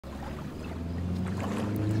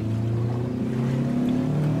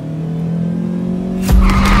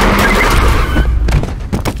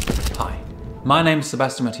My name is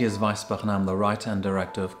Sebastian Matthias Weissbach and I'm the writer and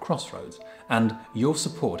director of Crossroads, and your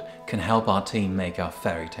support can help our team make our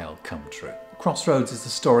fairy tale come true. Crossroads is the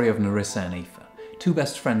story of Nerissa and Aoife, two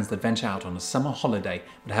best friends that venture out on a summer holiday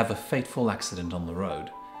but have a fateful accident on the road.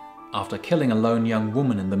 After killing a lone young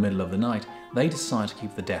woman in the middle of the night, they decide to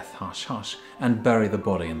keep the death hush-hush and bury the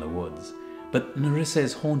body in the woods. But Nerissa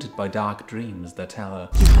is haunted by dark dreams that tell her,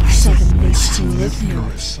 "You have 7 days to live,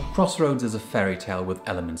 Nerissa." Crossroads is a fairy tale with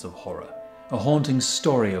elements of horror. A haunting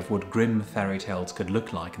story of what grim fairy tales could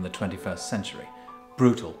look like in the 21st century.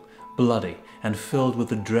 Brutal, bloody, and filled with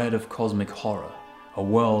the dread of cosmic horror. A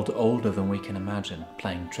world older than we can imagine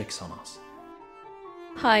playing tricks on us.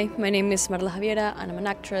 Hi, my name is Marla Xaviera and I'm an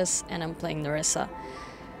actress and I'm playing Nerissa.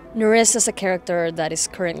 Nerissa is a character that is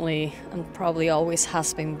currently and probably always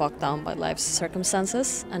has been bogged down by life's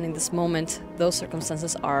circumstances, and in this moment those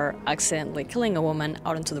circumstances are accidentally killing a woman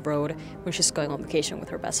out into the road when she's going on vacation with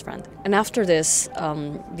her best friend. And after this,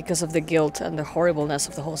 because of the guilt and the horribleness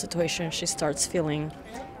of the whole situation, she starts feeling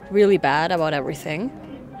really bad about everything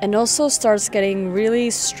and also starts getting really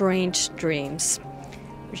strange dreams,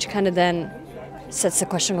 which kind of then sets the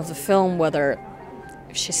question of the film whether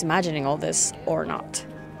she's imagining all this or not,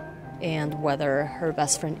 and whether her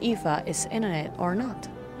best friend Aoife is in it or not.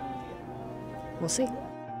 We'll see.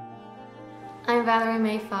 I'm Valerie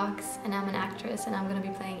Mae Fox and I'm an actress and I'm going to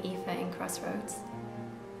be playing Aoife in Crossroads.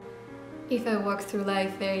 Aoife walks through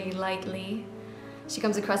life very lightly. She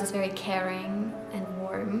comes across as very caring and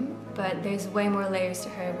warm, but there's way more layers to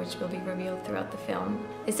her which will be revealed throughout the film.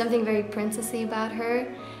 There's something very princessy about her,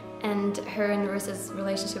 and her and Nerissa's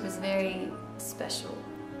relationship is very special.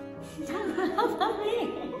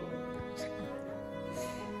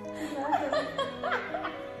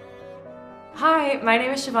 Hi, my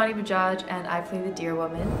name is Shivani Bajaj and I play the Deer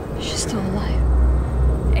Woman. She's still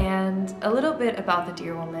alive. And a little bit about the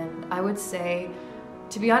Deer Woman, I would say,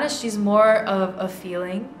 to be honest, she's more of a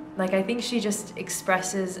feeling. Like, I think she just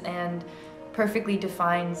expresses and perfectly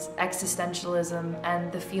defines existentialism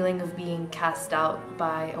and the feeling of being cast out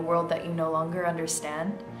by a world that you no longer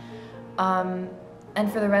understand.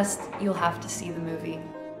 And for the rest, you'll have to see the movie.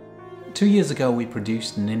 2 years ago we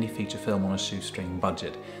produced an indie feature film on a shoestring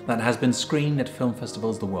budget that has been screened at film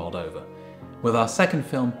festivals the world over. With our second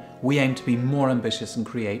film, we aim to be more ambitious and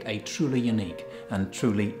create a truly unique and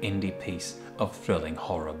truly indie piece of thrilling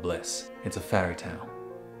horror bliss. It's a fairy tale.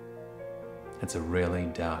 It's a really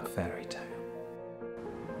dark fairy tale.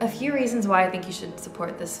 A few reasons why I think you should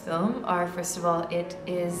support this film are, first of all, it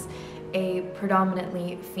is a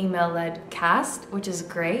predominantly female-led cast, which is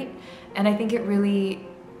great, and I think it really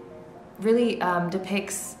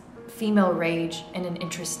depicts female rage in an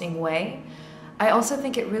interesting way. I also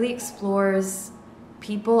think it really explores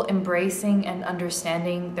people embracing and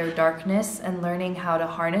understanding their darkness and learning how to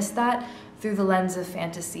harness that through the lens of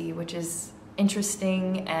fantasy, which is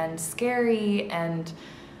interesting and scary and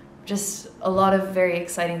just a lot of very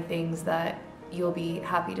exciting things that you'll be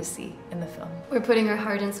happy to see in the film. We're putting our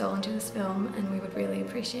heart and soul into this film and we would really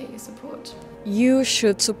appreciate your support. You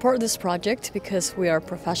should support this project because we are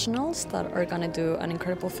professionals that are gonna do an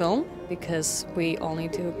incredible film, because we only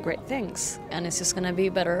do great things, and it's just gonna be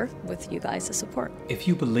better with you guys' support. If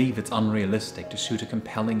you believe it's unrealistic to shoot a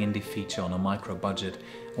compelling indie feature on a micro budget,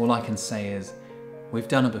 all I can say is, we've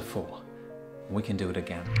done it before. We can do it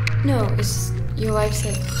again. No, it's your wife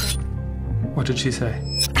said. What did she say?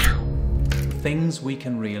 Things we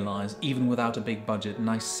can realize even without a big budget, and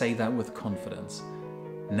I say that with confidence,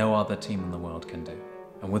 no other team in the world can do.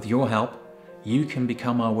 And with your help, you can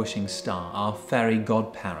become our wishing star, our fairy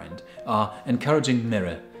godparent, our encouraging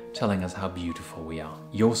mirror telling us how beautiful we are.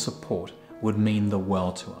 Your support would mean the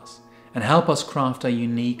world to us and help us craft a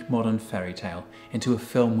unique modern fairy tale into a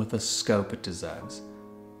film with the scope it deserves.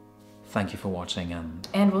 Thank you for watching,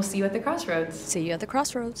 and we'll see you at the Crossroads. See you at the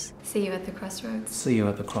Crossroads. See you at the Crossroads. See you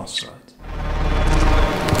at the Crossroads.